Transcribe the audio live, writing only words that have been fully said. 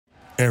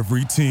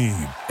Every team,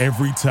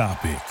 every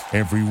topic,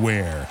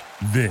 everywhere.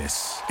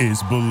 This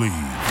is Believe.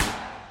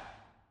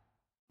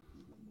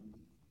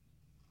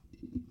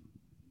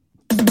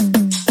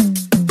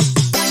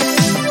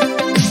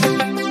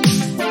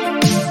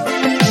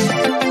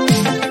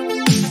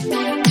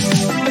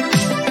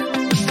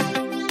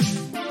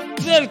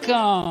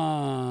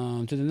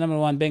 Welcome to the number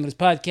one Bengals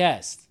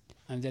podcast.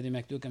 I'm Daddy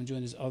McDuke. I'm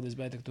joined as always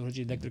by Dr.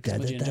 Hoji, Dr.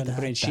 Kismoji, and John the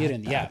Brain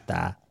Sheeran.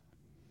 Yeah.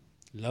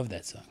 Love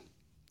that song.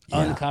 Yeah.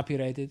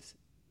 Uncopyrighted.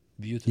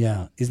 Beautiful.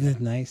 Yeah. Isn't it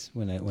nice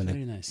when a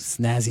nice.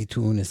 snazzy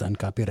tune is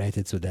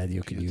uncopyrighted so that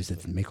you can use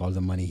it and make all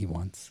the money he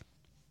wants?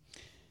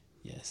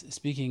 Yes.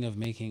 Speaking of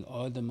making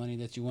all the money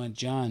that you want,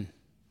 John,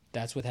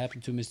 that's what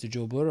happened to Mr.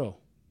 Joe Burrow.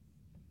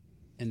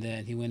 And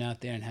then he went out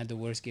there and had the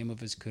worst game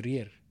of his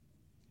career.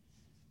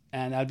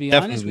 And I'll be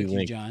honest with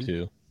you, John.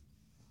 Too.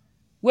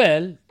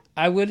 Well,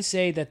 I will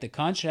say that the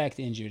contract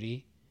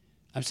injury,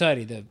 I'm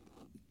sorry, the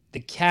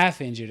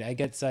calf injury,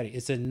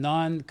 it's a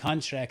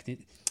non-contract,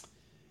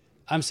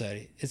 I'm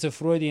sorry, it's a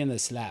Freudian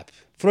slip.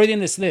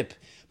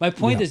 My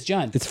point is,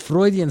 John. It's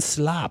Freudian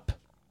slap.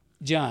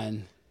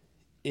 John,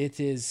 it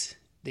is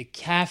the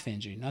calf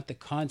injury, not the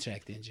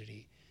contract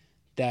injury,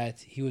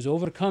 that he was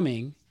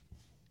overcoming.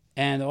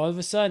 And all of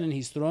a sudden,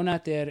 he's thrown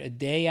out there a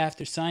day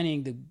after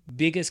signing the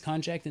biggest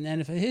contract in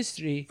NFL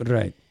history.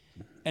 Right.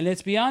 And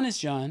let's be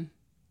honest, John,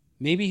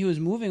 maybe he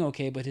was moving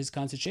okay, but his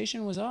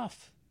concentration was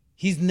off.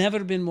 He's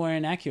never been more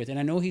inaccurate. And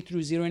I know he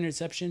threw 0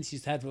 interceptions.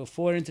 He's had a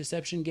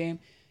 4-interception game.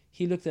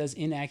 He looked as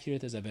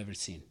inaccurate as I've ever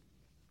seen.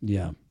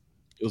 Yeah.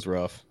 It was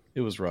rough.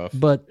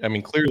 But I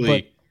mean,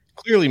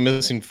 clearly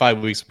missing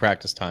 5 weeks of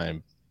practice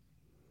time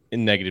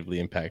negatively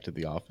impacted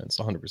the offense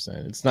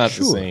 100%. It's not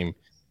the same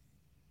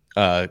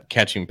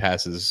catching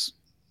passes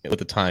with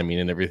the timing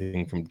and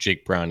everything from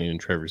Jake Browning and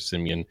Trevor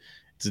Siemian.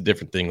 It's a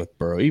different thing with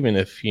Burrow. Even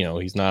if,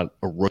 he's not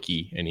a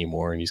rookie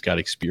anymore and he's got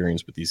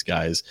experience with these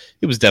guys,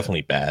 it was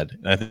definitely bad.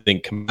 And I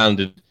think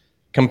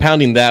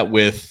compounding that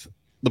with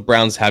the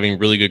Browns having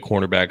really good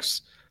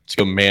cornerbacks to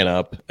go man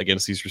up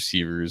against these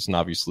receivers and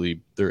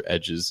obviously their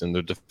edges and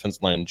their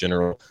defense line in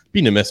general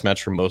being a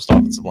mismatch for most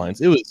offensive lines.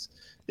 It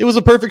was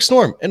a perfect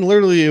storm, and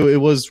literally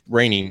it was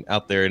raining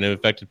out there, and it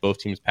affected both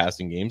teams'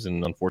 passing games,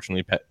 and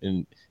unfortunately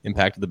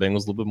impacted the Bengals a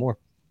little bit more.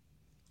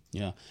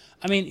 Yeah.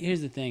 I mean,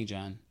 here's the thing,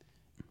 John.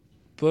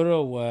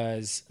 Burrow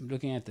was, I'm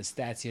looking at the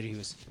stats here, he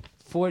was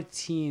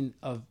 14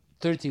 of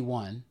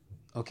 31,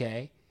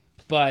 okay?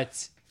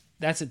 But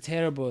that's a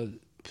terrible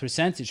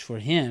percentage for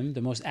him,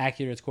 the most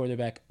accurate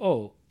quarterback,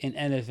 in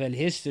NFL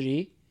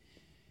history.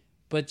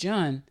 But,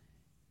 John,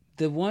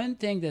 the one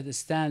thing that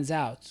stands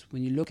out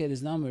when you look at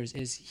his numbers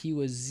is he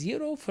was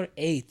 0 for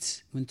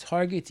 8 when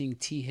targeting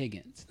T.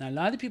 Higgins. Now, a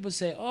lot of people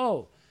say,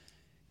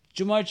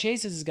 Jamar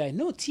Chase is his guy.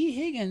 No, T.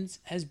 Higgins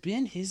has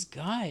been his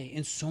guy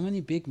in so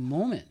many big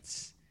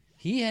moments.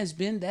 He has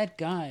been that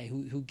guy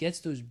who gets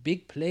those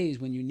big plays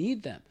when you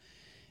need them.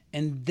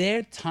 And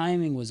their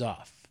timing was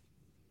off.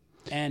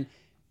 And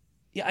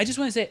yeah, I just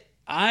want to say,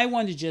 I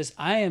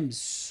am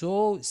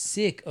so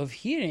sick of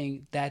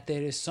hearing that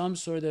there is some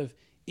sort of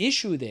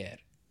issue there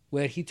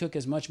where he took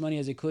as much money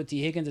as he could.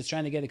 T. Higgins is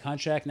trying to get a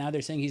contract. Now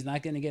they're saying he's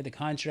not going to get the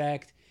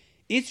contract.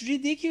 It's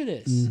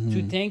ridiculous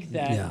to think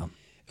that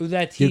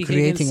that T. You're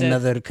creating Higgins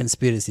another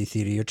conspiracy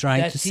theory. You're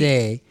trying to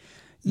say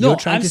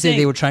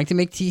they were trying to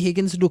make T.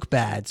 Higgins look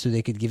bad so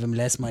they could give him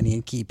less money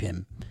and keep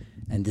him.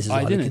 And this is all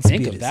a conspiracy. I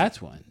didn't think of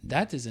that one.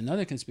 That is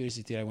another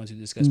conspiracy theory I want to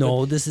discuss.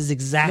 No, this is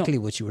exactly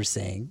what you were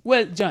saying.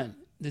 Well, John,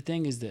 the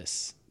thing is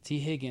this. T.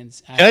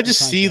 Higgins. Can I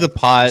just see the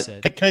pot?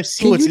 Can I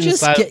see what's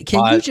inside the pot?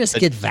 Can you just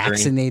get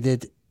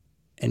vaccinated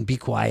and be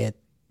quiet?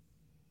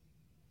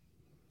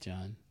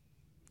 John,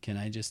 can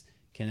I just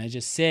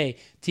say,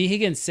 T.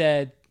 Higgins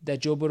said that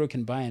Joe Burrow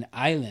can buy an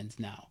island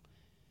now.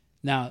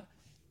 Now,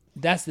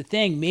 that's the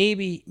thing.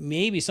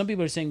 Maybe some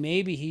people are saying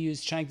maybe he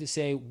was trying to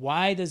say,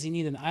 why does he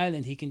need an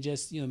island? He can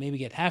just, maybe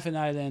get half an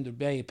island or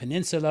buy a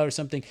peninsula or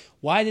something.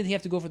 Why did he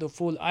have to go for the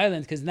full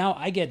island? Because now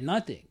I get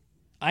nothing.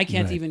 I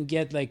can't even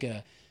get like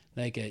a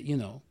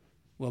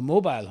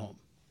mobile home.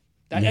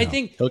 I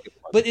think,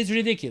 but it's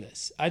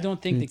ridiculous. I don't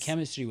think the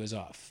chemistry was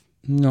off.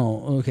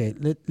 No, okay.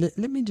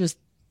 Let me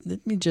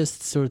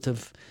just sort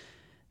of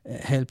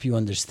help you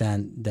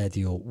understand that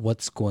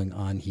what's going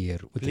on here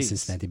with the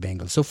Cincinnati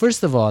Bengals. So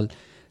first of all,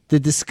 the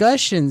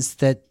discussions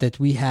that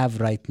we have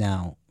right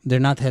now, they're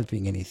not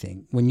helping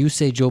anything. When you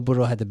say Joe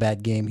Burrow had a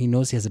bad game, he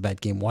knows he has a bad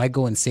game. Why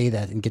go and say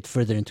that and get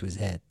further into his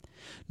head?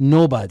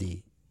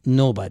 Nobody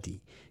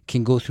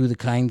can go through the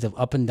kinds of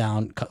up and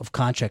down of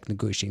contract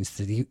negotiations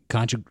that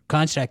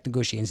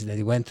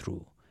he went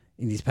through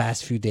in these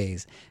past few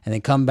days and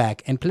then come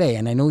back and play.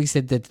 And I know he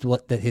said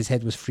that his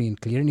head was free and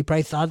clear, and he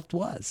probably thought it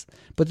was,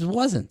 but it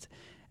wasn't.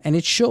 And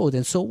it showed.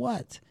 And so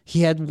what?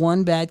 He had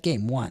one bad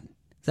game, one.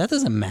 That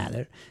doesn't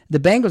matter. The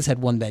Bengals had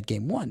one bad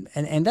game, one.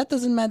 And that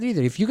doesn't matter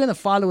either. If you're going to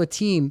follow a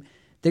team,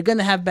 they're going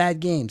to have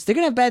bad games. They're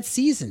going to have bad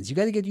seasons. You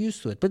got to get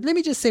used to it. But let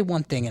me just say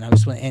one thing, and I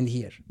just want to end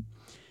here.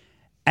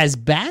 As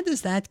bad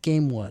as that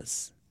game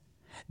was,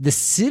 the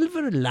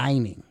silver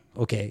lining,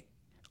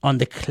 on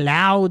the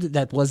cloud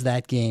that was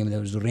that game that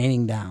was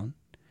raining down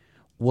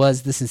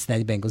was the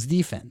Cincinnati Bengals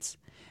defense.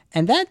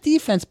 And that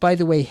defense, by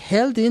the way,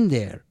 held in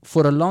there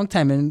for a long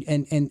time.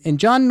 And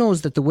John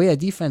knows that the way a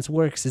defense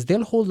works is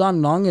they'll hold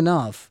on long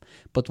enough,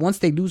 but once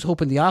they lose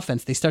hope in the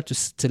offense, they start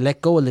to let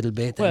go a little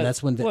bit, and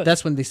that's when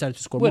they start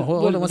to score more.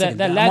 Hold on one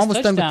second. I'm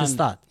almost done with the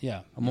start.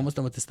 Yeah, I'm almost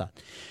done with the start.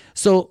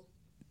 So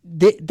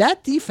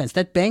that defense,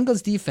 that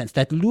Bengals defense,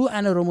 that Lou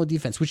Anarumo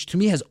defense, which to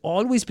me has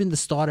always been the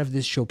star of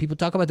this show. People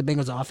talk about the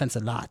Bengals offense a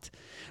lot,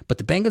 but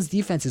the Bengals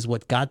defense is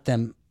what got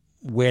them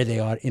where they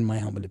are, in my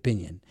humble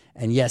opinion.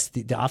 And yes,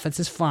 the offense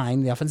is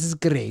fine. The offense is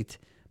great,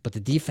 but the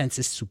defense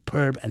is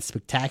superb and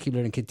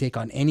spectacular and can take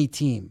on any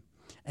team.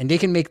 And they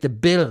can make the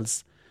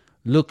Bills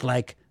look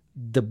like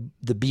the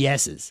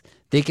BSs.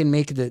 They can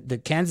make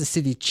the Kansas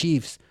City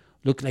Chiefs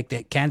look like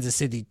the Kansas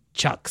City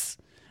Chucks.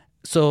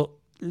 So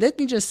let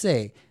me just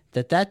say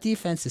that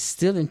defense is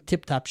still in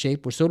tip-top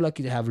shape. We're so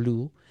lucky to have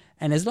Lou.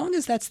 And as long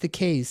as that's the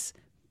case,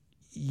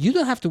 you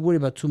don't have to worry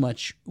about too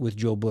much with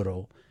Joe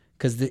Burrow,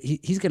 because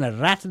he's going to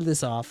rattle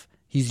this off.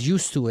 He's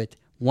used to it.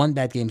 One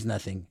bad game's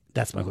nothing.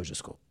 That's my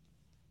horoscope.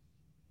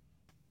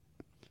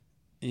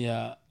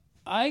 Yeah,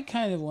 I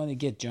kind of want to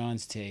get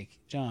John's take.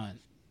 John,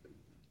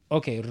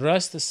 okay,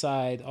 rust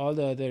aside, all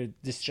the other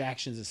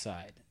distractions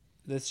aside,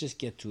 let's just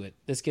get to it.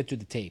 Let's get to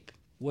the tape.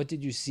 What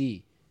did you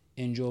see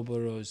in Joe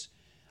Burrow's?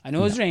 I know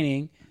it was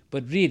raining,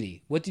 but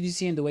really, what did you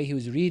see in the way he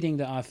was reading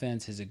the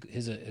offense,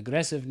 his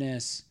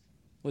aggressiveness?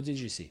 What did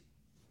you see?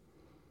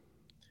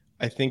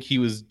 I think he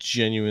was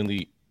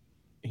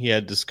he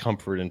had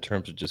discomfort in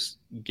terms of just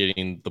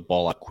getting the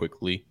ball out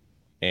quickly.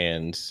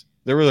 And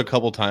there were a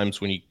couple times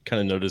when you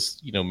kind of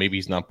noticed, maybe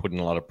he's not putting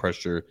a lot of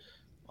pressure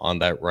on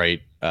that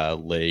right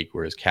leg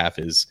where his calf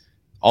is.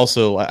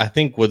 Also, I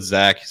think what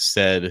Zach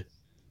said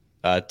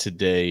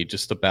today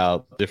just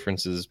about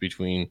differences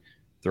between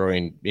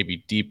throwing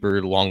maybe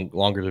deeper,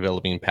 longer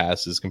developing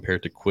passes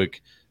compared to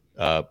quick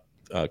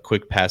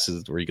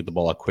passes where you get the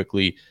ball out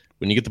quickly.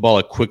 When you get the ball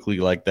out quickly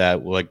like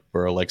that, like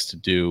Burrow likes to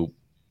do,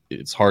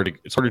 it's harder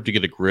to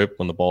get a grip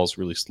when the ball is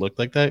really slick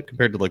like that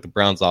compared to like the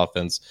Browns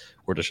offense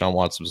where Deshaun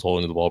Watson was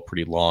holding the ball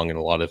pretty long and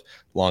a lot of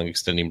long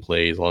extending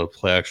plays, a lot of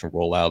play action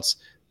rollouts.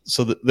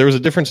 So there was a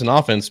difference in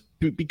offense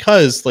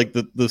because like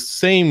the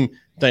same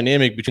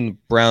dynamic between the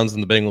Browns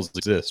and the Bengals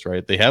exists,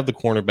 right? They have the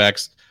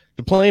cornerbacks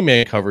to play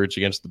man coverage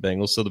against the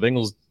Bengals. So the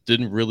Bengals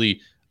didn't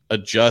really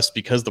adjust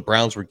because the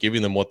Browns were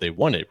giving them what they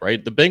wanted,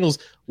 right? The Bengals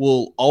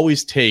will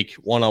always take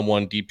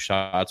one-on-one deep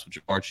shots with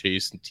Jamar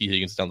Chase and T.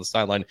 Higgins down the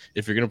sideline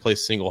if you're going to play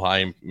single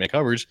high man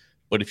coverage.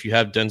 But if you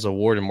have Denzel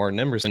Ward and Martin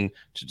Emerson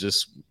to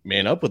just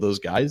man up with those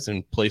guys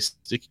and play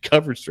sticky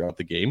coverage throughout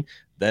the game,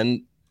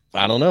 then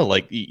I don't know,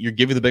 like you're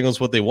giving the Bengals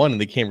what they want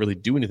and they can't really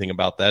do anything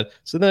about that.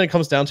 So then it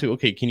comes down to,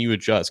 okay, can you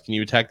adjust? Can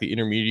you attack the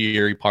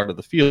intermediary part of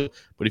the field?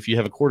 But if you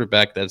have a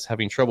quarterback that's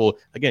having trouble,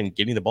 again,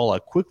 getting the ball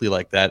out quickly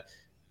like that,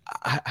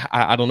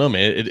 I don't know,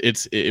 man.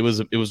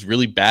 It was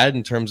really bad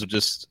in terms of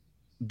just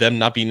them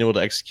not being able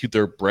to execute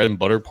their bread and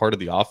butter part of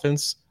the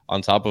offense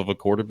on top of a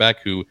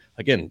quarterback who,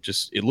 again,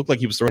 just it looked like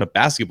he was throwing a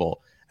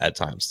basketball at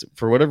times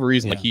for whatever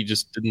reason. Like he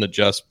just didn't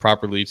adjust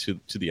properly to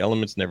the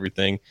elements and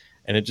everything,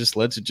 and it just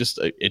led to just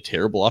a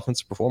terrible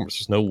offensive performance.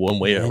 There's no one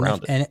way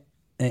around it.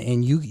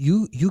 And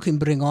you can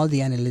bring all the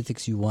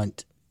analytics you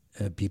want,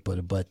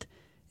 people, but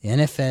the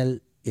NFL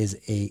is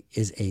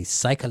a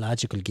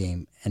psychological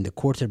game, and the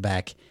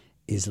quarterback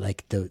is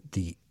like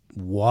the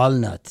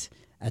walnut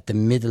at the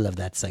middle of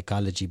that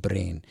psychology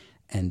brain.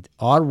 And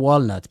our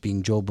walnut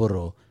being Joe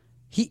Burrow,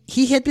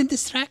 he had been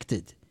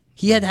distracted.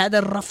 He had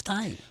a rough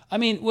time. I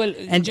mean, well...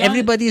 And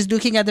everybody is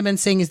looking at him and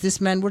saying, is this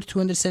man worth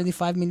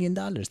 $275 million?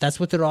 That's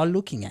what they're all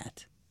looking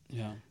at.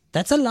 Yeah.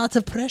 That's a lot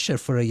of pressure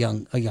for a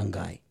young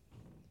guy.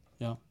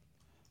 Yeah.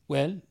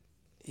 Well,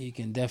 he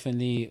can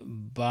definitely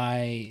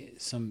buy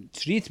some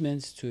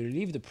treatments to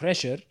relieve the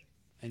pressure.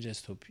 I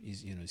just hope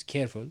he's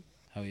careful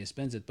how he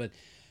spends it. But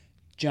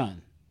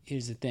John,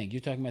 here's the thing. You're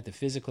talking about the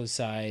physical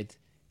side.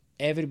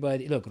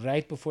 Everybody, look,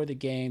 right before the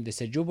game, they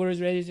said Joe Burrow is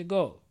ready to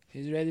go.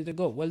 He's ready to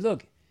go. Well,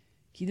 look,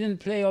 he didn't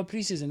play all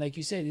preseason, like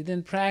you said. He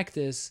didn't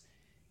practice.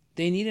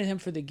 They needed him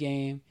for the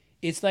game.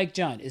 It's like,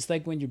 John, it's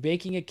like when you're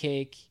baking a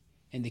cake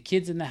and the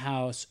kids in the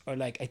house are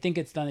like, I think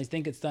it's done.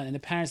 And the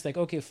parents like,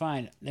 okay,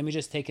 fine. Let me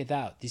just take it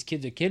out. These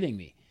kids are killing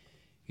me.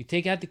 You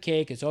take out the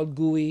cake. It's all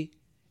gooey.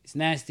 It's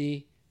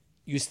nasty.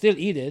 You still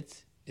eat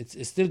it.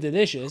 It's still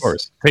delicious. Of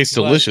course. It tastes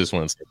delicious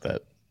when it's like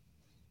that.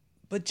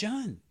 But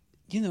John,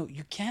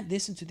 you can't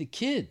listen to the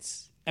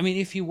kids. I mean,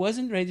 if he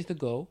wasn't ready to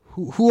go...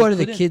 Who are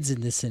the kids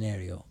in this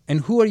scenario?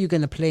 And who are you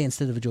going to play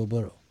instead of Joe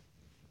Burrow?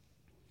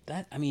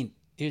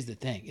 Here's the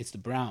thing. It's the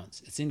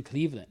Browns. It's in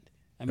Cleveland.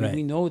 I mean,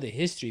 We know the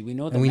history. We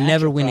know the and we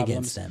never win problems.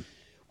 against them.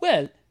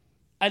 Well,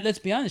 let's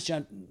be honest,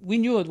 John. We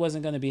knew it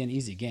wasn't going to be an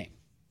easy game.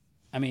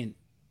 I mean...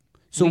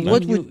 So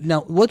what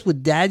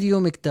would Daddy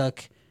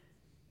McDuck,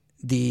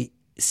 the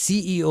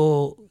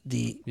CEO,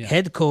 the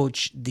head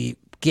coach, the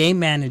game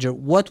manager,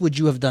 what would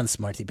you have done,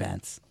 Smarty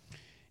Pants?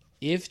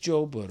 If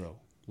Joe Burrow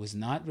was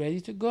not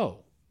ready to go,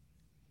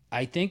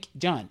 I think,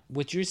 John,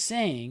 what you're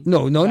saying.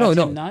 No.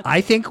 Not,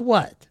 I think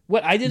what?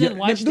 What I didn't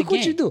watch the look game.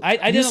 what you do. I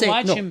You didn't say-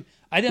 watch no. him.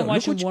 I didn't No,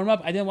 watch look him what warm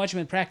up. I didn't watch him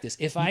in practice.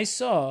 If I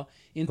saw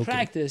in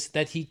practice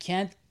that he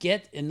can't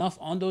get enough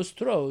on those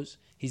throws,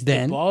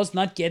 the ball's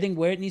not getting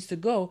where it needs to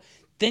go,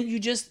 then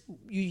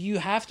you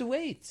have to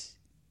wait.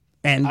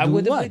 And I do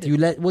would have what? waited. You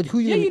let what? Who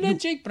you? You let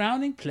Jake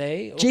Browning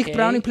play. Jake okay.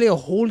 Browning play a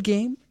whole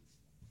game,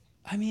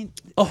 I mean,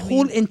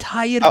 whole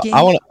entire game.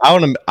 I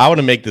want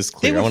to make this They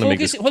clear. I were want to make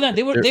this. focusing.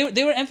 Hold on,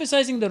 they were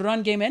emphasizing the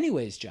run game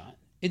anyways, John.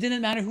 It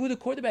didn't matter who the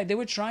quarterback. They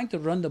were trying to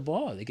run the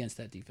ball against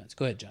that defense.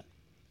 Go ahead, John.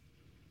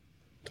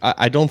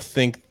 I don't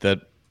think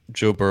that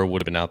Joe Burrow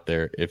would have been out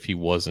there if he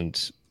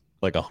wasn't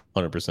like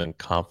 100%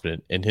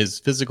 confident in his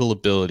physical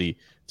ability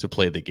to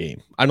play the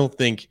game. I don't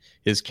think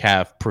his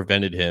calf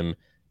prevented him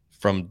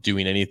from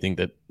doing anything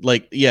that,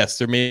 like, yes,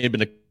 there may have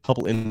been a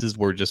couple instances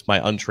where just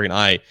my untrained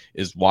eye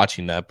is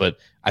watching that, but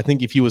I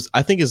think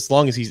as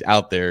long as he's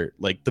out there,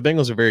 like, the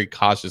Bengals are very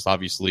cautious,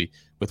 obviously,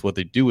 with what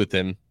they do with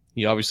him.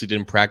 He obviously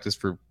didn't practice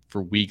for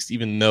weeks,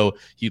 even though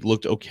he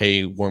looked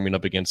okay warming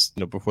up against,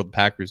 before the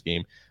Packers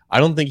game. I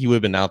don't think he would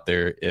have been out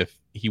there if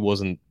he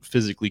wasn't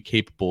physically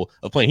capable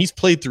of playing. He's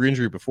played through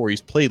injury before.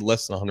 He's played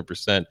less than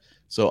 100%.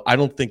 So I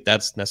don't think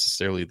that's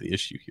necessarily the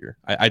issue here.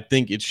 I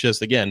think it's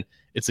just, again,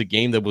 it's a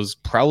game that was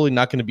probably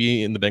not going to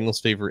be in the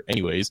Bengals' favor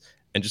anyways,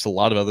 and just a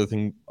lot of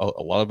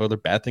other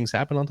bad things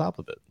happen on top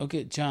of it.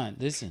 Okay, John,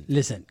 listen.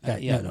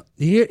 No.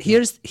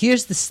 Here's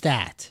the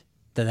stat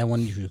that I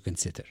want you to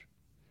consider.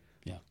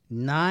 Yeah.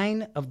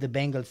 9 of the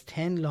Bengals'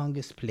 10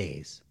 longest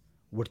plays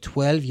were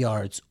 12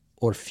 yards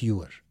or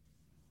fewer.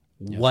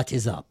 Yeah. What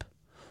is up?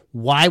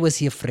 Why was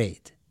he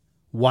afraid?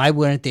 Why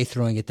weren't they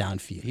throwing it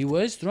downfield? He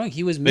was throwing.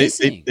 He was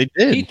missing. They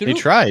did. They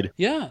tried.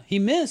 Yeah, he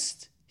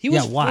missed. He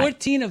was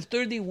 14 of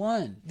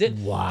 31.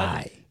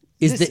 Why?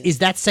 Is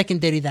that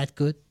secondary that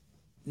good?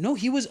 No,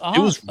 he was off.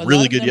 It was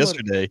really good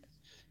yesterday.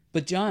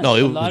 But John, a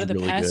lot of the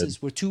really passes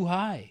good. were too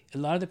high.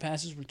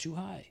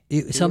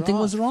 Something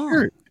was wrong.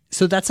 Sure.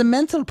 So that's a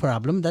mental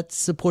problem that's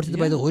supported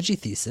by the Hoji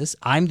thesis.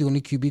 I'm the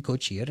only QB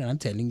coach here, and I'm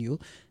telling you,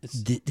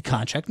 the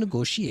contract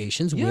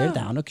negotiations wear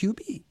down a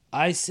QB.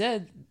 I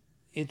said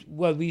it.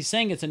 Well, we're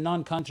saying it's a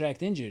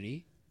non-contract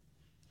injury.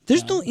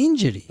 There's no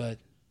injury. But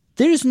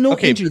there is no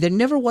injury. There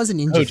never was an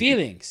injury.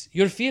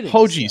 Your feelings.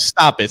 Hoji,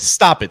 stop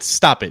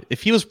it.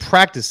 If he was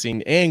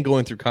practicing and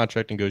going through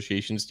contract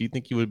negotiations, do you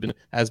think he would have been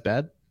as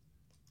bad?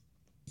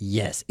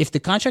 Yes. If the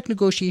contract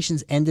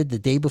negotiations ended the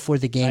day before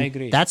the game, I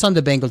agree. That's on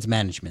the Bengals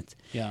management.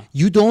 Yeah.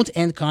 You don't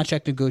end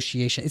contract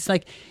negotiation. It's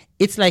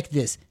like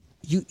this.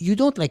 You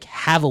don't like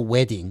have a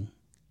wedding,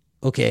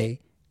 okay,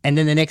 and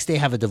then the next day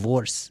have a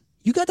divorce.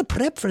 You got to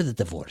prep for the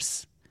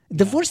divorce.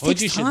 Divorce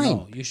takes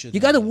time. You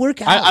got to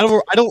work out.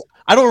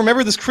 I don't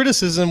remember this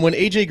criticism when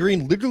AJ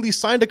Green literally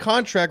signed a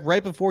contract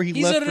right before he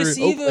left for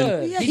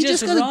Oakland. Yeah, he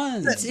just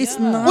runs. It's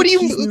not. What do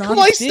you? Come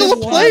on, he's still a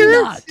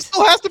player. He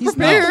still has to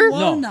prepare.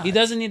 No, he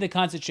doesn't need the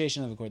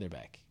concentration of a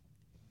quarterback.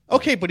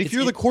 Okay, but if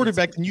you're the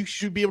quarterback, then you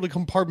should be able to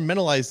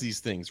compartmentalize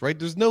these things, right?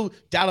 There's no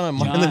doubt in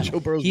my mind that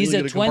Joe Burrow's he's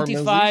really a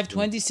 25,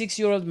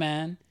 26-year-old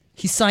man.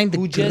 He signed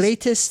the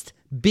greatest,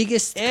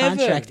 biggest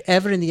contract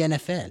ever in the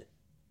NFL.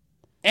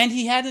 And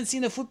he hadn't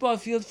seen a football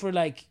field for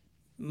like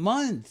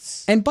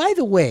months. And by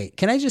the way,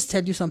 can I just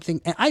tell you something?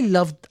 And I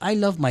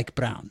love Mike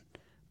Brown,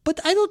 but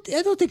I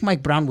don't think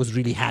Mike Brown was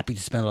really happy to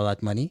spend all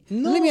that money.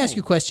 No. Let me ask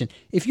you a question: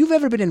 if you've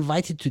ever been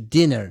invited to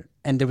dinner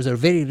and there was a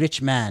very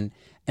rich man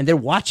and they're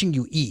watching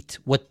you eat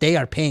what they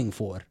are paying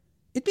for,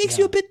 it makes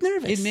you a bit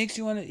nervous. It makes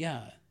you want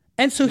to,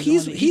 And so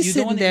he's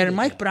sitting there, and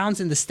Mike Brown's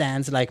in the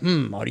stands like,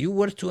 are you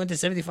worth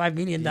 $275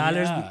 million,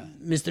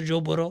 Mr.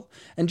 Joe Burrow?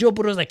 And Joe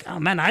Burrow's like, oh,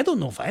 man, I don't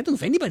know if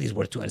anybody's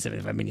worth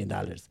 $275 million,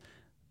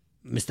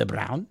 Mr.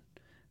 Brown.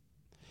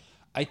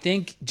 I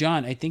think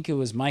it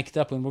was mic'd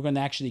up, and we're going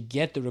to actually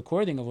get the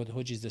recording of what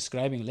Hoji's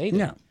describing later.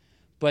 Yeah.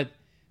 But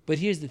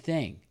here's the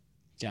thing,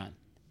 John,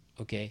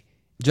 okay?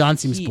 John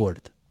seems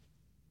bored.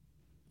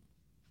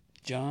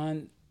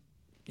 John,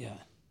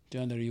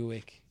 are you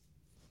awake?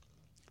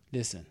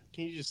 Listen.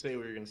 Can you just say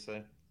what you're going to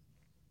say?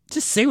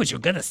 Just say what you're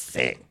going to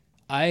say.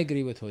 I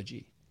agree with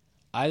Hoji.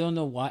 I don't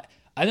know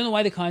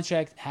why the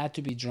contract had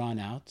to be drawn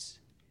out.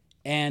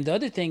 And the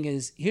other thing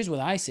is, here's what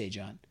I say,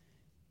 John.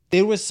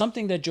 There was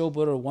something that Joe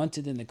Burrow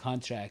wanted in the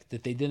contract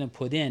that they didn't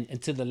put in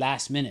until the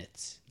last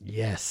minute.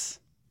 Yes.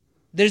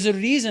 There's a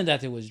reason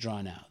that it was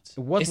drawn out.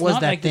 What it's was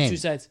not that like thing? The two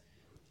sides.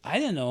 I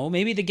don't know.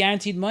 Maybe the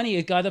guaranteed money,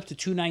 it got up to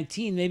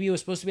 $219. Maybe it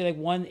was supposed to be like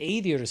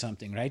 $180 or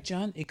something, right,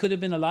 John? It could have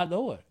been a lot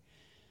lower.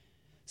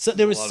 So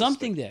there was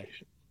something there.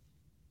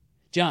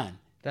 John,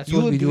 that's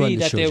you what we do on agree the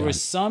that show, there John.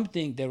 was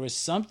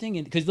something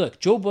in, because look,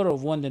 Joe Burrow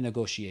won the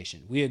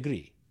negotiation. We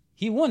agree.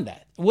 He won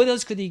that. What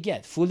else could he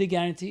get? Fully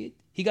guaranteed?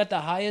 He got the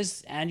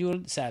highest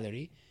annual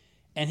salary,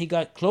 and he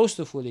got close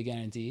to fully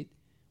guaranteed.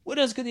 What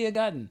else could he have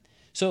gotten?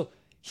 So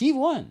he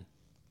won,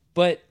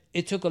 but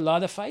it took a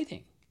lot of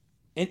fighting.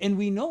 And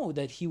we know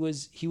that he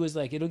was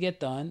like, it'll get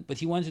done, but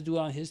he wanted to do it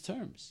on his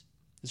terms.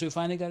 And so he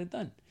finally got it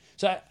done.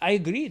 So I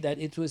agree that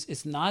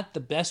it's not the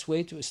best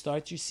way to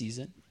start your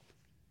season.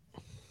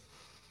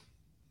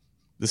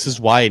 This is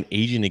why an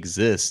agent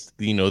exists.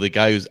 You know, the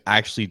guy who's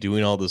actually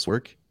doing all this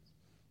work.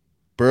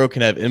 Burrow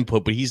can have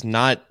input, but he's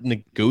not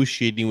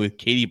negotiating with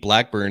Katie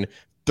Blackburn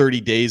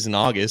 30 days in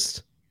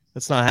August.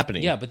 That's not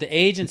happening. Yeah, but the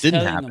agent's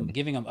telling him,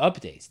 giving him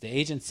updates. The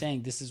agent's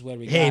saying, "This is where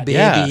we Hey, got."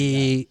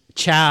 baby,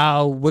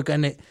 ciao.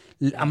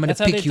 I'm gonna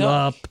pick you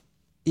up.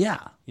 Yeah.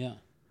 Yeah.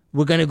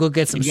 We're gonna go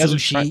get some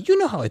sushi. You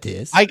know how it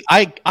is.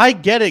 I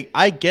get it.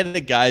 I get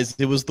it, guys.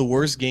 It was the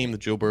worst game that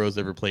Joe Burrow's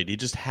ever played. He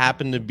just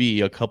happened to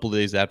be a couple of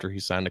days after he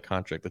signed a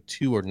contract. The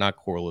two are not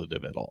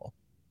correlative at all.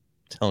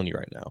 I'm telling you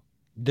right now.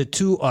 The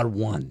two are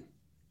one.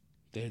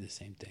 They're the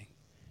same thing,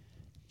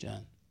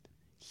 John.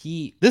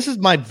 This is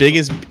my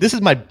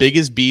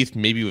biggest beef,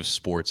 maybe with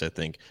sports. I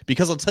think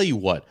because I'll tell you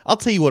what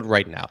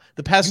right now.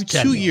 The past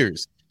 2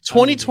 years,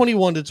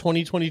 2021 to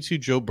 2022,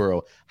 Joe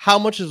Burrow. How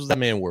much is that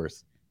man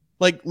worth?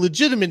 Like,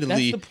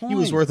 legitimately, he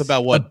was worth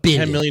about what,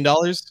 $10 million?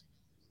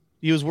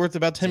 He was worth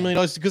about $10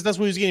 million because that's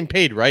what he was getting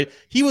paid, right?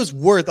 He was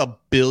worth $1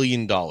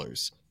 billion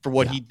for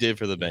what he did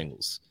for the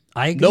Bengals.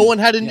 I agree. No one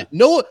had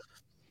no.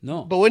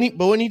 But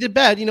when he did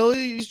bad, you know,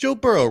 he's Joe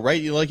Burrow,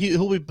 right? You know, like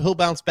he'll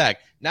bounce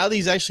back. Now that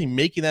he's actually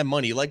making that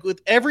money, like with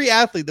every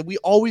athlete that we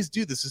always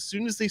do this, as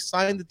soon as they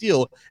sign the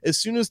deal, as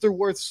soon as they're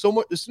worth so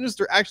much, as soon as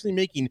they're actually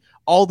making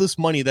all this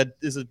money that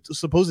is a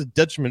supposed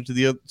detriment to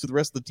the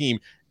rest of the team,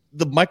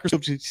 the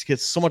microscope just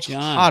gets so much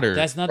hotter.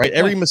 That's not right.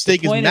 Every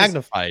mistake is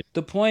magnified.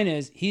 The point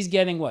is, he's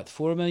getting what,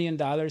 $4 million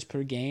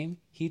per game.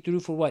 He threw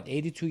for what,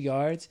 82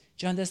 yards.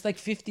 John, that's like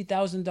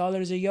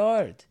 $50,000 a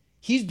yard.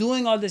 He's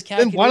doing all this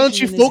calculation. Then why don't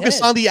you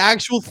focus on the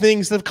actual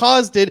things that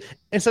caused it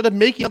instead of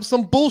making up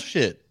some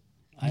bullshit?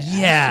 I asked you,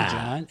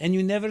 John, and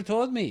you never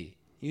told me.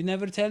 You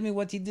never tell me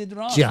what he did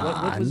wrong.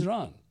 What was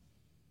wrong?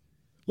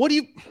 What do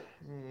you?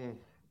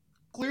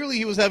 Clearly,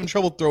 he was having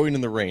trouble throwing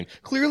in the rain.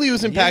 Clearly, he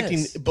was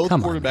impacting both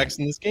quarterbacks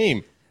in this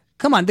game.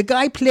 Come on, the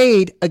guy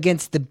played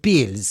against the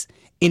Bills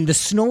in the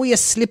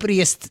snowiest,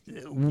 slipperiest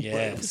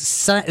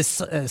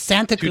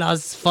Santa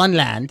Claus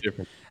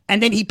funland.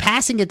 And then he's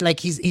passing it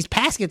like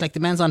the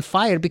man's on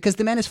fire because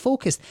the man is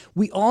focused.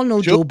 We all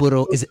know Joe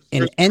Burrow is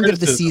an end of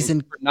the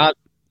season.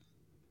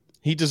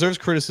 He deserves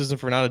criticism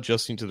for not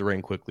adjusting to the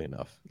rain quickly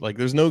enough. Like,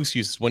 there's no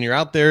excuses. When you're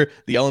out there,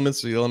 the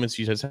elements are the elements.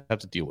 You just have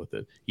to deal with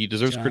it. He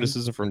deserves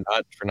criticism for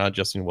not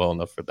adjusting well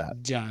enough for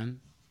that. John,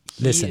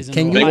 listen, is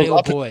an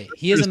Ohio boy.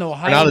 He is an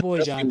Ohio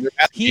boy, John.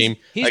 He's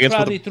against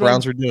what the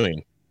Browns are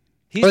doing.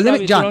 He's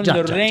probably thrown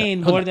in the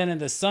rain more than in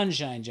the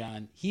sunshine,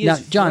 John. He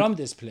is from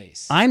this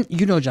place.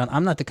 John,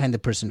 I'm not the kind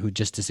of person who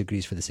just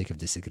disagrees for the sake of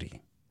disagreeing.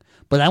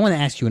 But I want to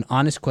ask you an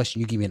honest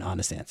question. You give me an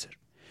honest answer.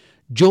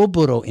 Joe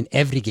Burrow in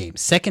every game,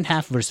 second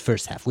half versus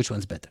first half, which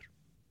one's better?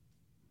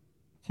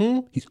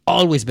 He's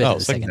always better in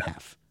the second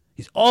half.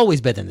 He's always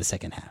better in the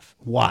second half.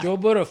 Why? Joe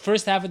Burrow,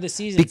 first half of the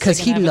season. Because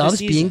he loves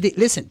being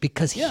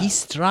because he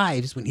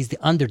strives when he's the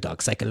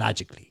underdog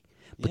psychologically.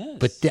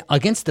 But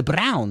against the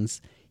Browns,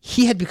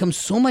 he had become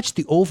so much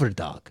the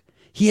overdog.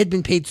 He had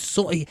been paid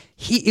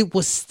it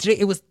was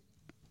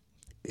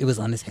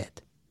on his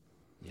head.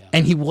 Yeah.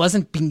 And he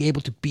wasn't being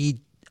able to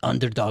be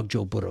underdog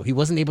Joe Burrow. He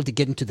wasn't able to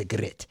get into the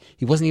grit.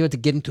 He wasn't able to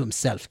get into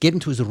himself, get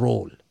into his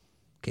role.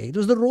 Okay? It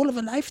was the role of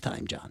a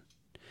lifetime, John.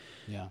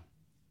 Yeah.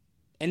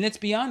 And let's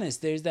be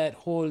honest, there's that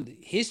whole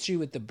history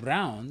with the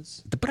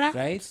Browns.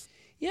 Right?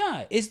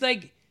 Yeah. It's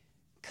like,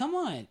 come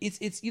on. It's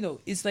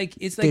like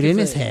they're in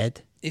his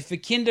head. If a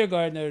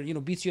kindergartner,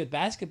 beats you at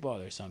basketball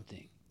or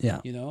something.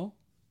 Yeah.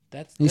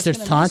 That's he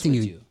starts taunting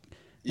you.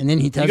 And then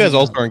he tells you guys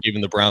also aren't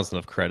giving the Browns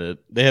enough credit.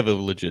 They have a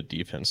legit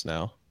defense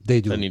now. They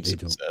do.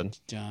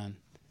 John.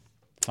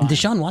 And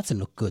Deshaun Watson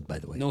looked good, by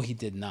the way. No, he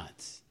did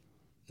not.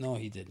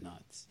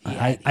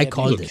 I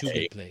called it.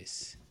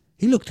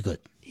 He looked good.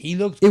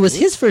 It was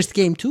his first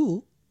game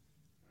too.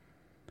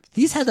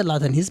 He's had a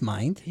lot on his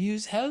mind. He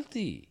was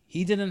healthy.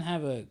 He didn't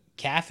have a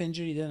calf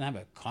injury. He didn't have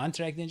a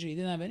contract injury. He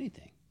didn't have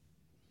anything.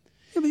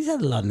 Yeah, but he's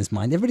had a lot on his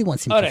mind. Everybody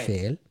wants him to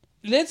fail.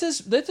 Let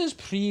us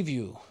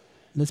preview.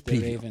 The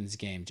Ravens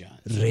game, John.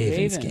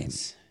 Ravens game.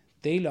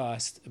 They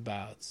lost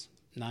about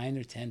 9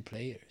 or 10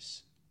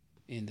 players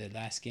in the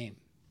last game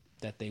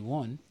that they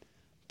won,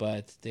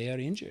 but they are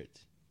injured.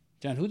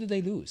 John, who did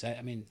they lose?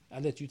 I mean,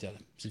 I'll let you tell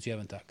them since you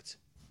haven't talked.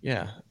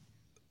 Yeah.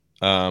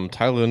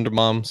 Tyler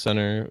Linderbaum,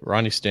 center.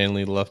 Ronnie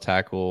Stanley, left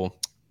tackle.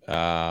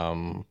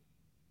 J.K.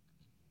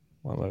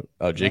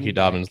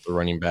 Dobbins, the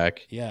running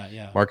back.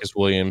 Yeah. Marcus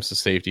Williams, the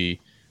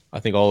safety. I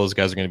think all those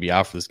guys are going to be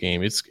out for this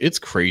game. It's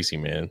crazy,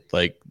 man.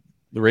 Like,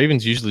 the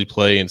Ravens usually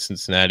play in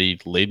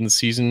Cincinnati late in the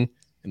season,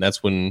 and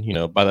that's when,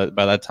 by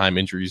that time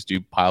injuries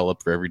do pile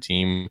up for every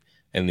team,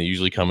 and they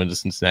usually come into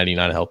Cincinnati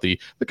not healthy.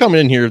 They're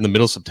coming in here in the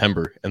middle of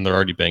September, and they're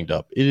already banged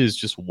up. It is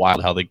just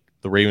wild how the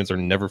Ravens are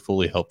never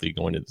fully healthy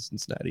going into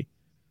Cincinnati.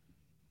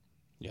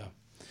 Yeah.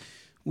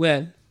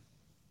 Well,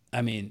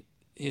 I mean,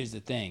 here's the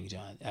thing,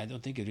 John. I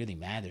don't think it really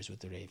matters with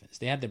the Ravens.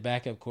 They had their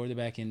backup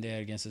quarterback in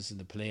there against us in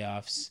the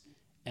playoffs,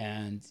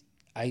 and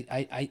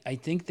I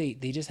think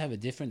they just have a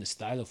different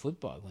style of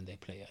football when they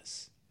play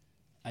us.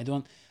 I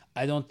don't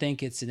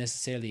think it's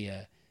necessarily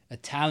a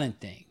talent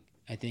thing.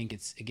 I think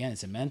it's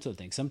a mental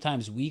thing.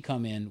 Sometimes we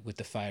come in with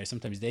the fire.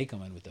 Sometimes they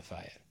come in with the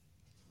fire.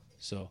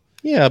 So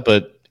yeah,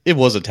 but it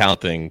was a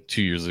talent thing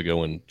 2 years ago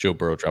when Joe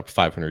Burrow dropped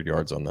 500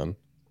 yards on them.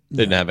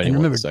 They didn't have anyone and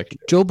remember, in the second.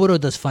 Joe Burrow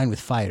does fine with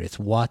fire. It's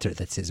water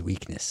that's his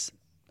weakness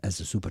as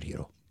a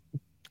superhero.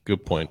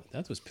 Good point.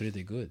 That was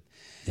pretty good.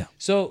 Yeah.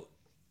 So,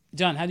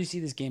 John, how do you see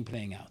this game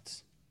playing out?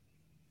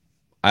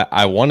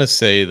 I want to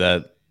say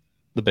that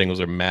the Bengals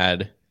are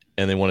mad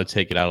and they want to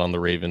take it out on the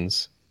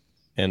Ravens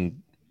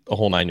and a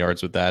whole 9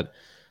 yards with that.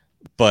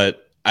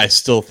 But I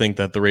still think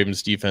that the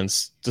Ravens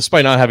defense,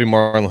 despite not having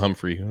Marlon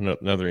Humphrey,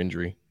 another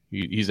injury,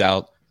 he's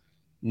out.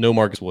 No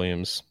Marcus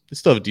Williams. They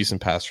still have a decent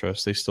pass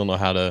rush. They still know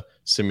how to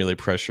simulate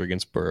pressure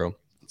against Burrow.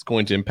 It's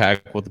going to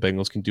impact what the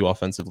Bengals can do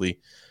offensively.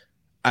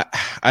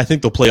 I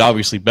think they'll play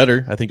obviously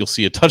better. I think you'll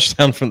see a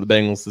touchdown from the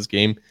Bengals this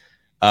game.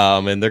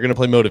 And they're going to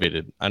play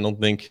motivated. I don't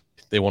think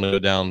they want to go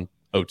down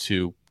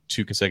 0-2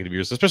 2 consecutive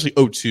years, especially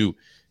 0-2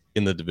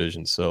 in the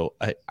division. So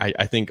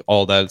I think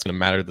all that is going to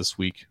matter this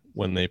week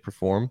when they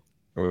perform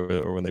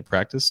or when they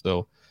practice.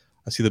 So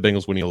I see the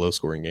Bengals winning a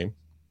low-scoring game.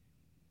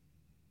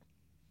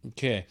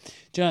 Okay.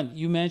 John,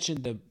 you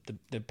mentioned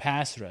the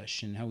pass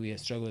rush and how we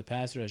struggle with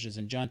pass rushes.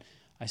 And, John,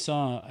 I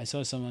saw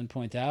someone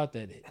point out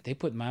that they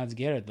put Myles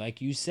Garrett,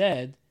 like you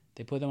said,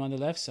 they put him on the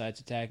left side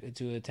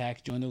to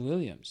attack Jonah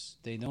Williams.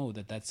 They know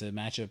that that's a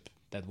matchup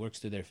that works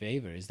to their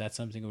favor. Is that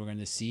something we're going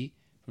to see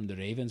from the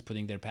Ravens,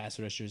 putting their pass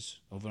rushers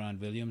over on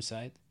Williams'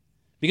 side?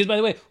 Because, by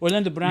the way,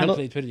 Orlando Brown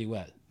played pretty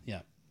well.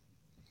 Yeah.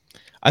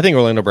 I think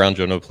Orlando Brown,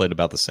 Jonah played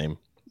about the same.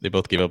 They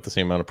both gave up the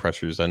same amount of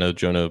pressures. I know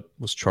Jonah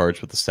was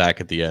charged with the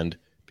sack at the end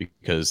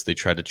because they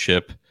tried to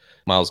chip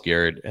Myles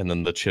Garrett, and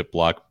then the chip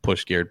block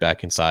pushed Garrett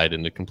back inside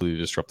and to completely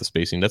disrupt the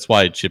spacing. That's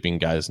why chipping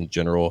guys in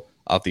general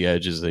off the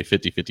edge is a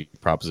 50-50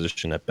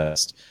 proposition at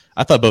best.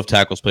 I thought both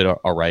tackles played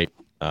all right.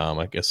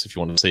 I guess if you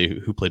want to say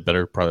who played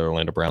better, probably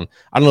Orlando Brown.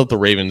 I don't know if the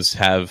Ravens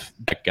have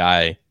that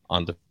guy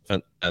on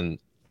defense and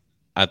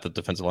at the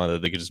defensive line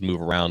that they could just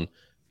move around,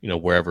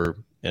 wherever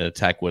and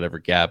attack whatever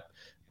gap.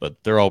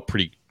 But they're all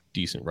pretty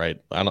decent,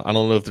 right? I don't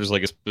know if there's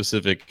like a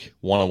specific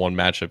one-on-one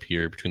matchup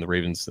here between the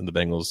Ravens and the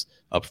Bengals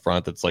up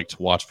front that's like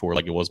to watch for,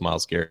 like it was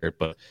Myles Garrett.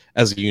 But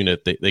as a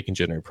unit, they can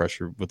generate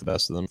pressure with the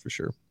best of them for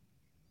sure.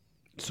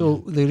 So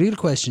the real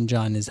question,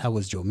 John, is how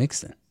was Joe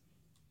Mixon?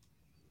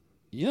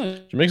 Joe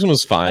Mixon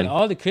was fine.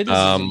 all the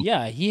criticism,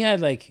 he had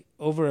like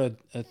over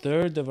a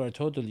third of our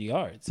total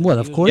yards. Well,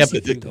 of course,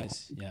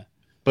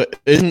 But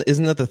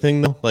isn't that the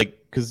thing though? Like,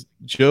 because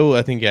Joe,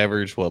 I think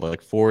averaged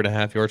like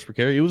 4.5 yards per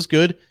carry. It was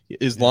good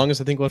as long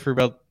as I think went for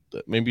about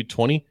maybe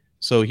 20.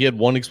 So he had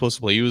one explosive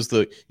play. He was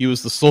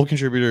the sole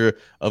contributor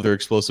of their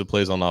explosive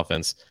plays on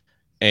offense.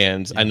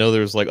 And I know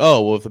there's like,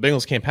 oh, well, if the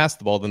Bengals can't pass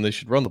the ball, then they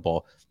should run the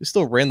ball. They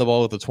still ran the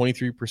ball with a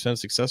 23%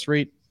 success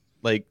rate.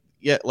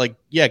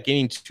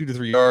 Gaining 2 to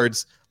 3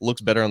 yards looks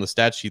better on the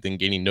stat sheet than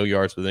gaining no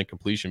yards with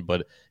incompletion.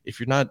 But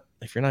if you're not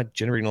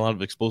generating a lot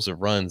of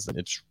explosive runs, then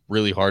it's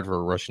really hard for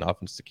a rushing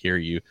offense to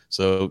carry you.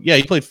 So yeah,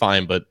 he played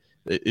fine, but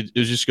it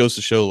just goes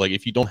to show, like,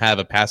 if you don't have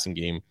a passing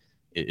game,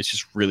 it's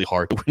just really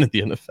hard to win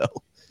in the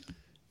NFL.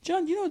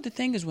 John, the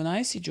thing is, when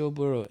I see Joe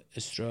Burrow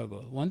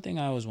struggle, one thing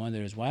I always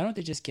wonder is, why don't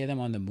they just get him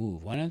on the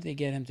move? Why don't they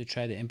get him to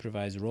try to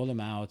improvise, roll him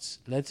out,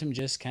 let him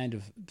just kind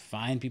of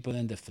find people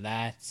in the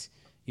flats,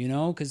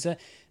 because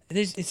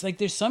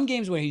there's some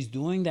games where he's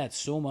doing that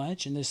so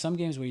much, and there's some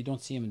games where you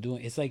don't see him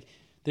doing. It's like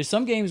there's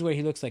some games where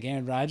he looks like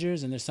Aaron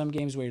Rodgers, and there's some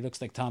games where he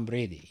looks like Tom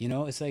Brady.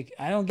 It's like,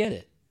 I don't get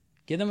it.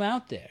 Get him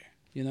out there.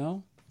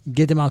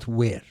 Get him out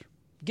where?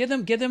 Get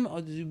him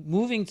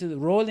rolling to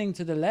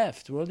the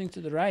left, rolling to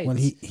the right. Well,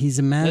 he's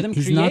a man.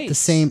 He's not the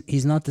same.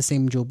 He's not the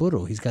same Joe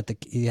Burrow. He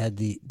had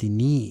the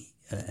knee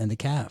and the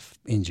calf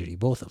injury,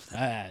 both of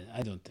them.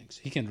 I don't think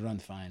so. He can run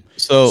fine.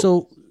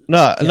 So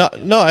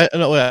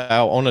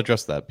I want to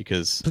address that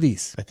because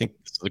please, I think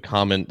this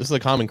is a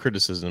common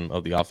criticism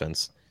of the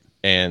offense,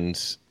 and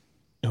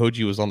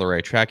Hoji was on the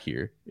right track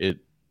here. It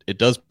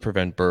does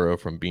prevent Burrow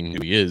from being who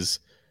he is,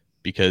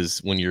 because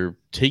when you're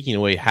taking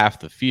away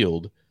half the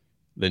field,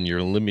 then you're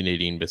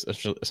eliminating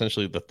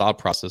essentially the thought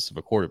process of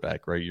a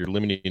quarterback, right? You're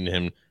limiting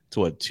him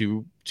to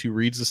two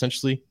reads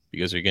essentially,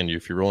 because again,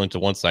 if you're rolling to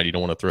one side, you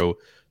don't want to throw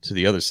to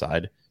the other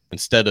side.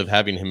 Instead of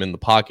having him in the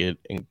pocket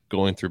and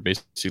going through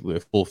basically a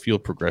full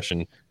field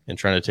progression and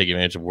trying to take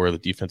advantage of where the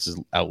defense is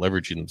out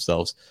leveraging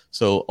themselves.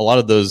 So a lot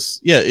of those,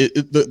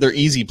 they're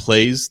easy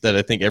plays that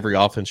I think every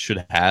offense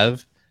should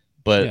have.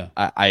 But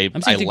I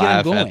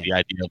laugh at the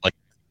idea of like,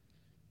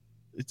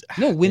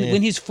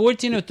 when he's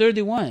 14 or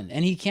 31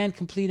 and he can't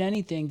complete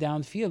anything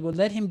downfield, well,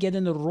 let him get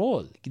in the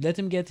role. Let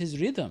him get his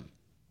rhythm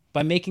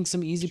by making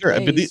some easy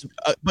plays.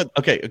 But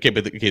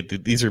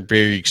these are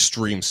very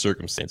extreme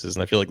circumstances,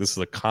 and I feel like this is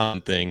a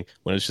common thing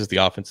when it's just the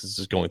offense is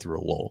just going through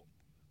a lull.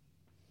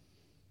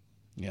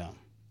 Yeah,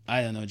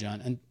 I don't know,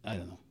 John, and I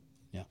don't know.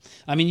 Yeah,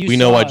 I mean, we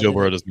know why Joe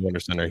Burrow doesn't go under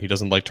center. He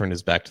doesn't like turning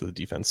his back to the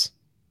defense.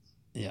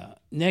 Yeah.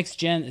 Next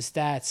Gen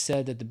Stats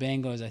said that the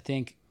Bengals, I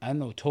don't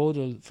know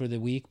total for the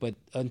week, but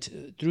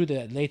through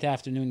the late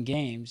afternoon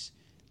games,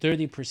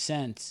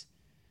 30%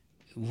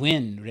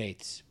 win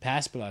rates,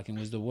 pass blocking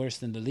was the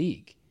worst in the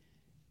league.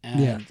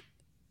 And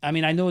I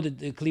mean, I know that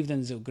the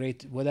Cleveland's a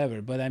great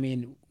whatever, but I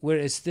mean,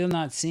 we're still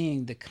not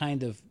seeing the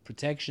kind of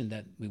protection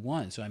that we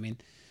want. So I mean,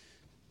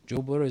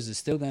 Joe Burrow is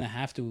still going to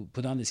have to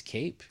put on this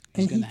cape.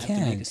 He's And he going to have to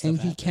make can, his stuff and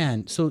he happen.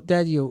 can. So,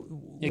 Daddy, Yeah,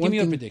 give me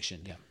your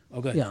prediction. Yeah.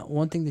 Oh, go ahead. Yeah,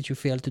 one thing that you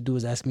failed to do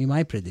is ask me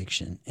my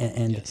prediction.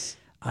 And Yes.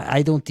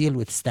 I don't deal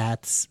with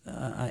stats.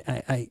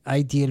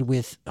 I deal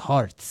with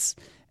hearts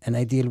and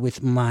I deal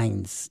with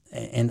minds.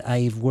 And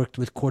I've worked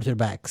with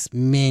quarterbacks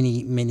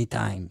many, many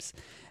times.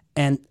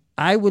 And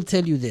I will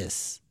tell you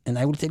this, and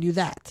I will tell you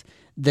that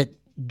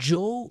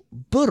Joe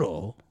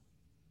Burrow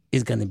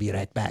is going to be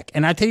right back.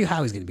 And I'll tell you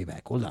how he's going to be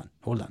back. Hold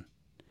on.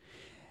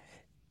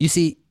 You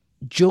see,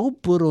 Joe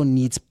Burrow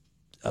needs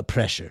a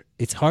pressure.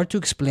 It's hard to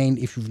explain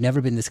if you've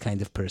never been this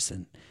kind of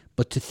person.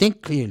 But to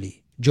think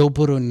clearly, Joe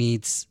Burrow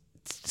needs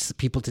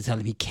people to tell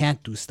him he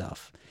can't do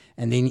stuff.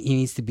 And then he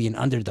needs to be an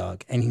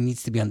underdog and he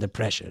needs to be under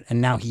pressure.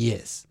 And now he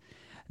is.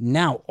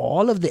 Now,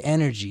 all of the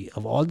energy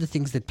of all the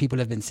things that people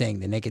have been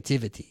saying, the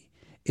negativity,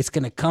 it's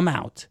going to come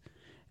out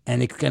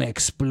and it's going to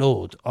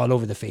explode all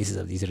over the faces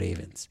of these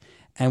Ravens.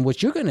 And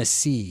what you're going to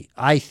see,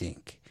 I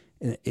think,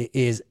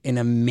 is an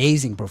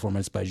amazing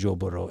performance by Joe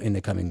Burrow in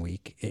the coming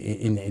week,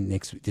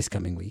 this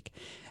coming week.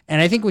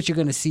 And I think what you're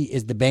going to see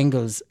is the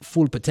Bengals'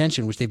 full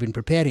potential, which they've been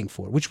preparing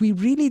for, which we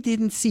really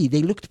didn't see.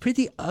 They looked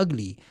pretty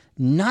ugly,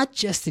 not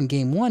just in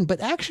game one, but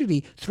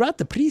actually throughout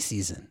the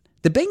preseason.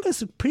 The Bengals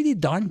looked pretty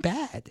darn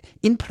bad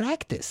in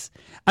practice.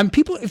 And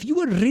people, if you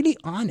were really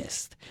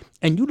honest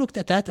and you looked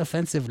at that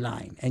offensive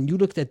line and you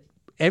looked at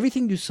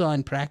everything you saw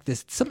in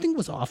practice, something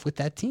was off with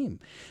that team.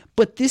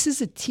 But this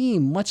is a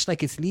team, much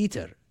like its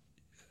leader,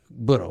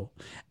 Burrow,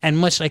 and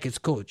much like its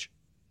coach,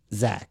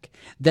 Zach,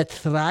 that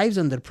thrives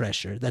under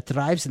pressure, that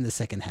thrives in the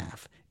second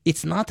half.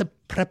 It's not a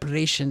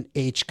preparation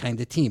age kind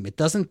of team. It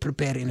doesn't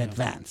prepare in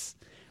advance.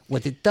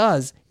 What it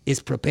does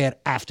is prepare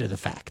after the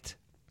fact.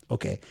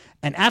 Okay.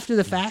 And after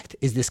the fact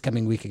is this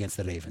coming week against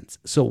the Ravens.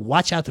 So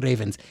watch out,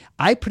 Ravens.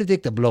 I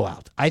predict a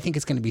blowout. I think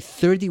it's going to be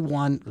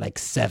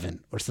 31-7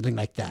 or something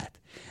like that.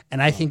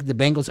 And I think the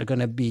Bengals are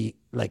going to be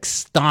like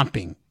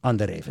stomping on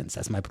the Ravens.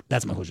 That's my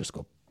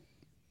horoscope.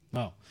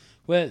 Oh,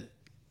 well,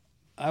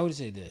 I would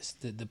say this.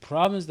 The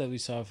problems that we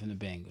saw from the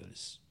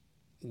Bengals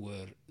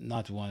were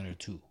not one or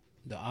two.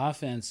 The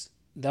offense,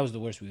 that was the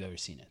worst we've ever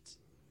seen it.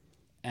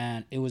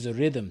 And it was a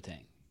rhythm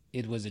thing.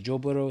 It was a Joe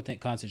Burrow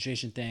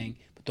concentration thing.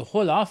 But the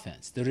whole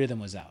offense, the rhythm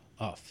was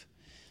off.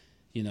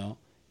 You know?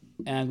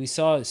 And we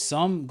saw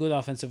some good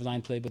offensive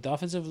line play. But the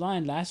offensive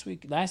line last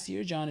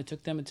year, John, it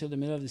took them until the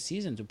middle of the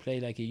season to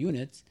play like a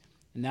unit.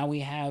 And now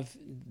we have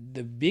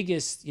the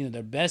biggest,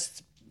 the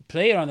best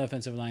player on the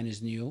offensive line is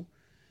new.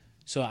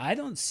 So I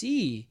don't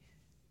see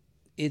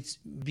it's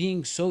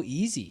being so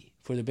easy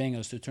for the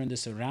Bengals to turn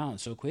this around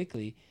so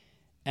quickly.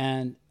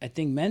 And I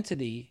think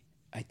mentally,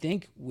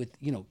 with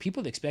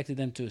people expected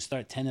them to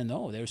start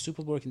 10-0. They were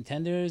Super Bowl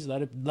contenders.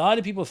 A lot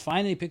of people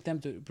finally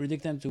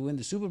predict them to win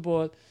the Super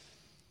Bowl.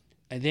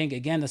 I think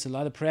again that's a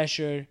lot of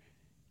pressure,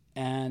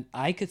 and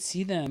I could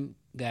see them,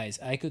 guys.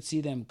 I could see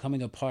them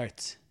coming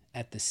apart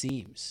at the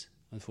seams,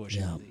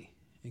 unfortunately,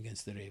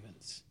 against the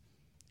Ravens.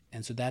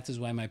 And so that is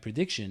why my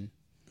prediction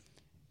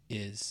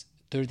is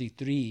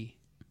 33-17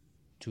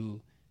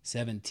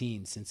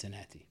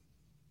 Cincinnati.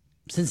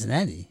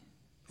 Cincinnati?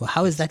 Well,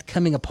 how is that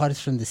coming apart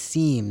from the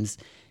seams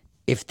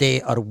if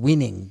they are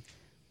winning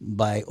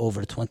by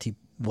over 20,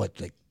 by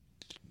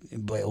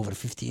over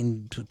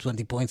 15 to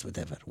 20 points,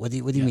 whatever? What do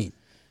you mean?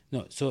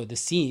 No, so the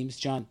seams,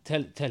 John,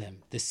 tell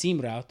him, the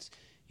seam routes,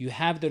 you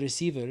have the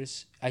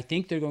receivers. I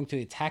think they're going to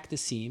attack the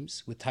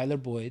seams with Tyler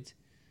Boyd,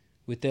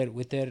 with their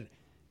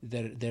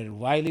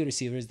wily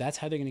receivers. That's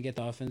how they're going to get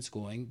the offense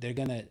going. They're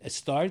going to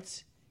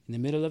start in the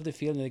middle of the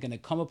field, and they're going to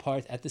come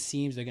apart at the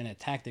seams. They're going to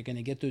attack. They're going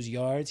to get those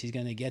yards. He's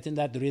going to get in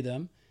that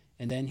rhythm,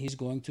 and then he's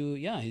going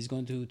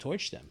to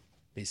torch them,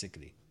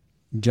 basically.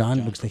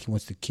 John looks like he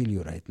wants to kill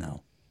you right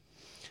now.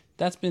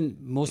 That's been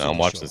most of the I'm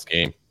watching show. this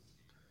game.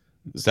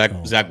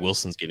 Zach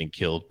Wilson's getting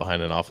killed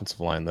behind an offensive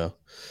line, though.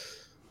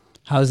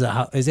 How's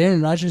that? Is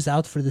Aaron Rodgers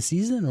out for the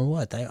season or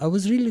what? I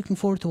was really looking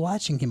forward to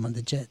watching him on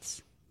the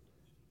Jets.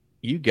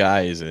 You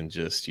guys and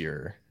just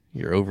your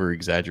over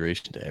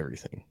exaggeration to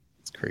everything.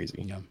 It's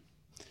crazy. Yeah.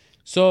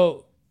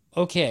 So,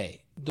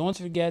 okay. Don't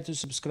forget to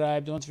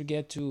subscribe. Don't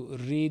forget to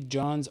read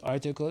John's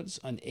articles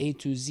on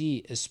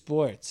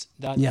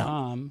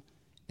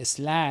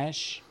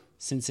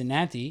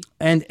a2zsports.com/Cincinnati.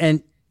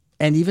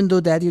 And even though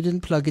Daddy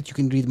didn't plug it, you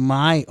can read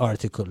my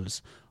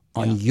articles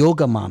on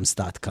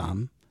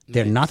yogamoms.com.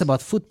 They're not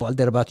about football.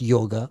 They're about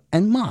yoga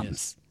and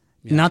moms.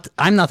 Yes. Yeah.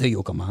 I'm not a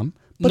yoga mom,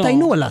 but I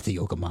know a lot of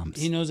yoga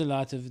moms. He knows a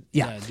lot of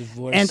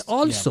divorce. And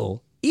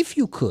also, if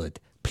you could,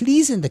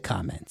 please in the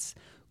comments,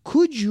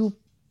 could you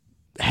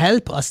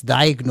help us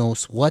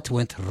diagnose what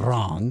went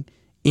wrong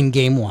in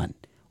game one?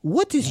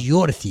 What is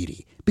your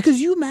theory?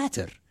 Because you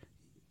matter.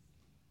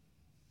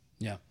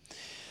 Yeah.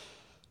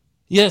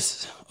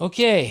 Yes.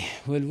 Okay.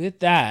 Well, with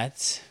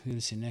that,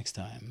 we'll see you next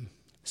time.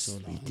 So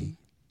long.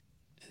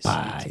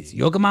 Bye.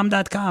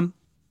 Yogamom.com.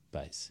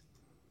 Bye.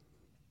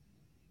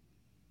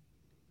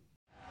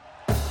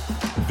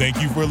 Thank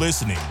you for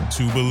listening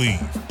to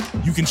Believe.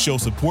 You can show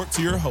support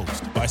to your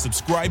host by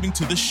subscribing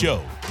to the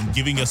show and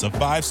giving us a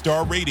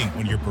 5-star rating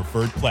on your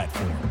preferred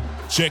platform.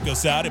 Check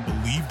us out at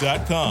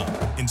Believe.com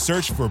and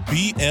search for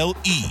BLEAV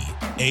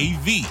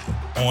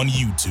on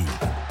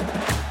YouTube.